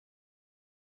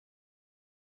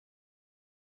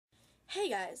Hey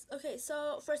guys, okay,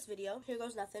 so first video, here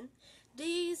goes nothing.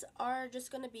 These are just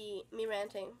gonna be me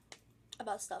ranting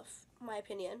about stuff, my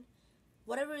opinion.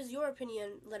 Whatever is your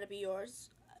opinion, let it be yours.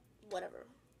 Whatever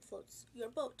floats your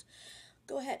boat.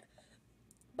 Go ahead.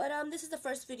 But this is the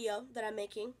first video that I'm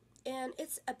making, and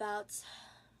it's about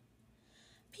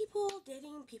people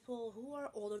dating people who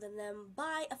are older than them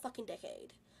by a fucking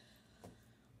decade.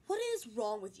 What is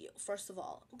wrong with you, first of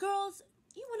all? Girls,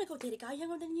 you want to go date a guy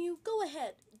younger than you? Go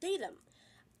ahead, date him.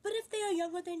 But if they are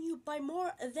younger than you by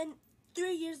more than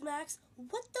 3 years max,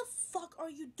 what the fuck are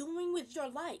you doing with your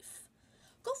life?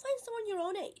 Go find someone your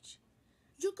own age.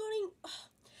 You're going...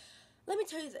 Let me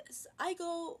tell you this.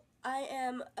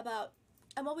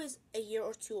 I'm always a year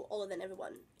or two older than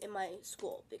everyone in my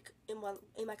school,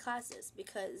 in my classes,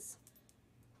 because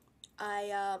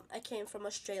I came from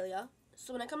Australia.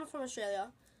 So when I come from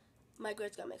Australia, my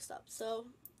grades got mixed up. So...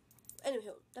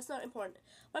 Anywho, that's not important.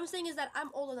 What I'm saying is that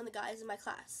I'm older than the guys in my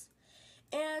class.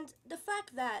 And the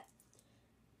fact that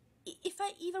if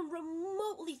I even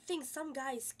remotely think some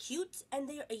guy is cute and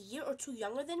they're a year or two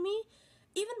younger than me,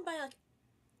 even by like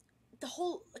the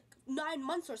whole 9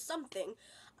 months or something,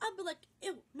 I'd be like,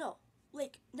 ew, no.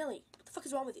 Like, Nelly, what the fuck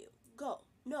is wrong with you? Go.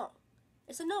 No.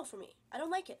 It's a no for me. I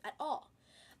don't like it at all.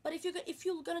 But if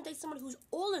you're gonna date someone who's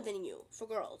older than you, for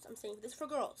girls, I'm saying this for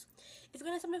girls, if you're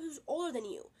gonna date someone who's older than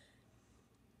you,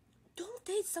 don't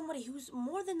date somebody who's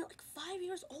more than like 5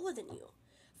 years older than you.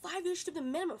 5 years should be the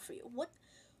minimum for you. What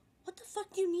the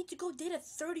fuck do you need to go date a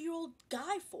 30-year-old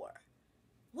guy for?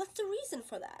 What's the reason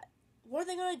for that? What are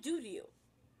they gonna do to you?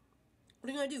 What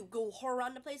are you gonna do? Go whore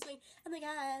around the place going, oh my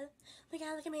god,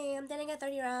 look at me, I'm dating a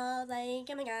 30-year-old, like,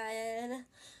 oh my god.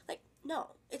 Like, no,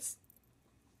 if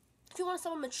you want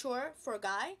someone mature for a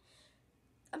guy,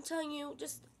 I'm telling you,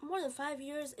 just more than 5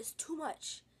 years is too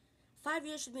much. 5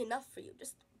 years should be enough for you.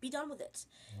 Just be done with it.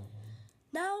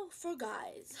 Now for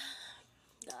guys.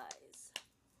 Guys.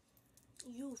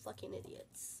 You fucking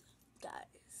idiots.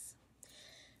 Guys.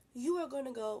 You are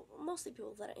gonna go, mostly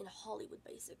people that are in Hollywood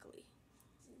basically.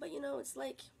 But you know, it's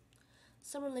like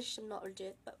some relationship not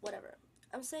legit, but whatever.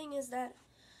 I'm saying is that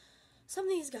some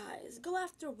of these guys go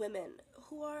after women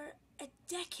who are a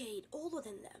decade older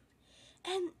than them.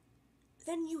 And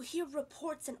then you hear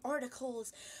reports and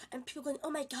articles and people going,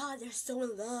 oh my god, they're so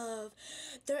in love.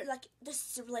 They're like,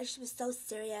 this relationship is so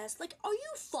serious. Like, are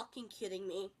you fucking kidding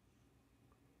me?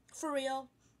 For real?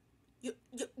 Your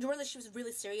relationship is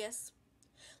really serious?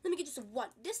 Let me get just one.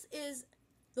 This is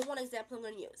the one example I'm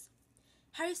going to use.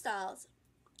 Harry Styles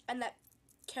and that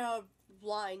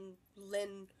Caroline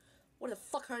Lynn, what the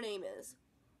fuck her name is.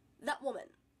 That woman.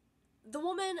 The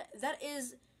woman that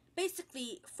is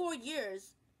basically 4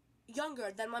 years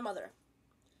younger than my mother.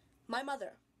 My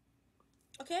mother.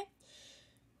 Okay?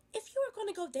 If you are going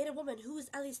to go date a woman who is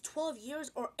at least 12 years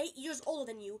or 8 years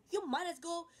older than you, you might as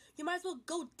well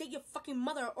go date your fucking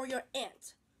mother or your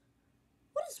aunt.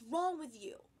 What is wrong with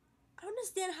you? I don't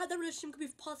understand how that relationship could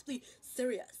be possibly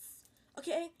serious.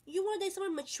 Okay? You want to date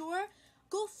someone mature?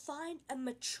 Go find a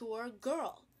mature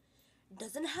girl.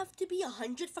 Doesn't have to be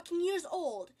 100 fucking years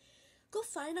old. Go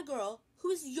find a girl who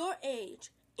is your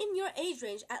age. In your age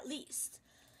range, at least.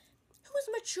 Who is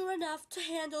mature enough to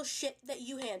handle shit that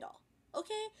you handle.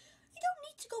 Okay? You don't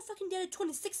need to go fucking date a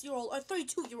 26-year-old or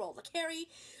 32-year-old. Like Harry,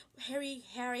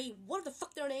 whatever the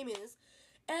fuck their name is.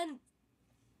 And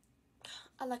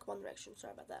I like One Direction,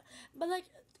 sorry about that. But like,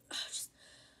 just,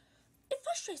 it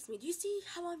frustrates me. Do you see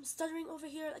how I'm stuttering over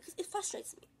here? Like, it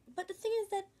frustrates me. But the thing is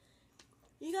that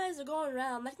you guys are going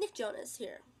around like Nick Jonas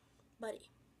here. Buddy.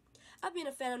 I've been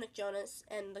a fan of Nick Jonas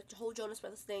and like the whole Jonas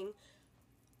Brothers thing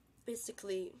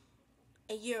basically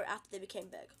a year after they became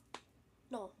big.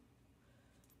 No.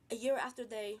 A year after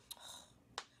they...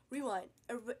 Rewind.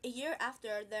 A year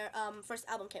after their first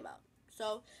album came out.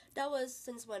 So that was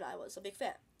since when I was a big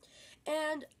fan.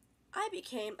 And I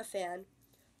became a fan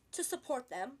to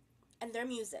support them and their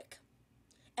music.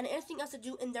 And anything else to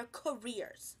do in their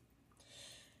careers.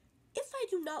 If I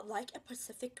do not like a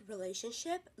specific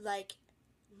relationship, like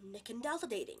Nick and Delta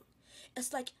dating.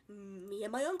 It's like me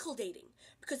and my uncle dating.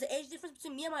 Because the age difference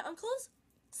between me and my uncles,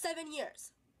 7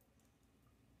 years.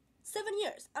 7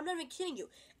 years. I'm not even kidding you.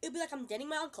 It would be like I'm dating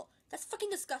my uncle. That's fucking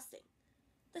disgusting.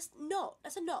 That's a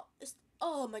no. It's,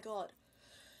 oh my god.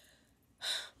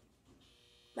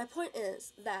 My point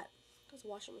is that, that was a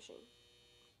washing machine.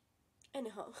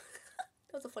 Anyhow,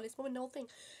 that was the funniest moment in the whole thing.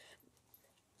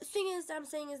 The thing is that I'm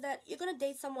saying is that you're going to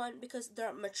date someone because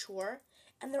they're mature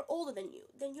and they're older than you.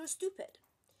 Then you're stupid.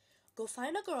 Go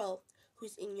find a girl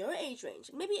who's in your age range.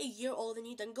 Maybe a year older than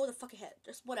you, then go the fuck ahead.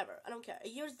 Just whatever. I don't care. A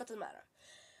year doesn't matter.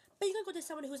 But you're going to go date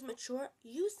someone who's mature.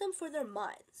 Use them for their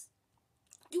minds.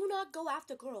 Do not go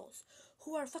after girls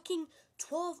who are fucking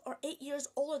 12 or 8 years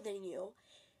older than you,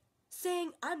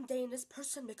 saying, I'm dating this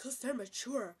person because they're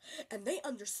mature and they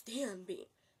understand me.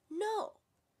 No.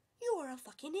 You are a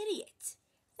fucking idiot.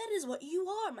 That is what you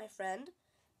are, my friend.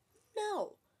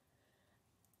 No.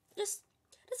 This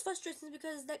frustrates me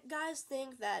because that guys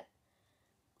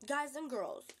and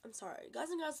girls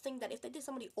think that if they date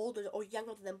somebody older or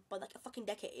younger than them by like a fucking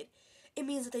decade, it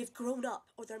means that they've grown up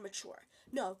or they're mature.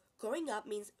 No, growing up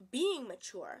means being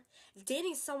mature,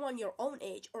 dating someone your own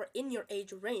age or in your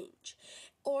age range,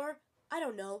 or, I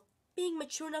don't know, being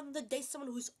mature enough to date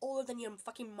someone who's older than your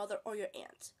fucking mother or your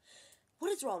aunt.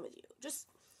 What is wrong with you?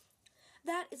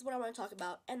 That is what I want to talk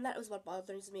about, and that is what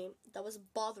bothers me. That was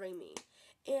bothering me.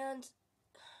 And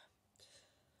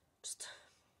just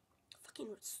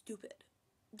fucking stupid.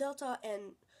 Delta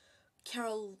and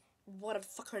Carol, whatever the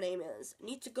fuck her name is,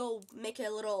 need to go make a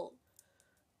little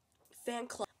fan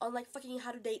club on like fucking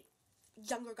how to date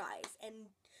younger guys and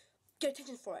get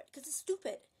attention for it, because it's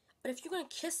stupid. But if you're gonna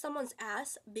kiss someone's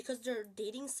ass because they're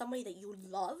dating somebody that you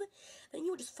love, then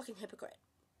you're just fucking hypocrite.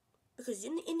 Because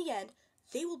in the end,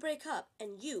 they will break up,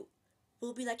 and you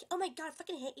will be like, oh my god, I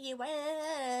fucking hate you.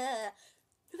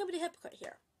 You're gonna be the hypocrite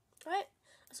here, right?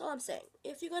 That's all I'm saying.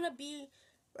 If you're gonna be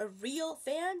a real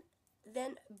fan,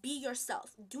 then be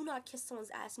yourself. Do not kiss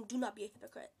someone's ass, and do not be a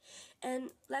hypocrite.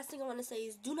 And last thing I want to say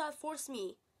is, do not force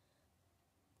me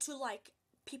to like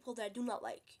people that I do not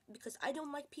like, because I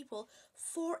don't like people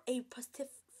for a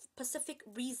specific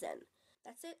reason.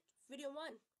 That's it. Video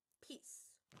 1. Peace.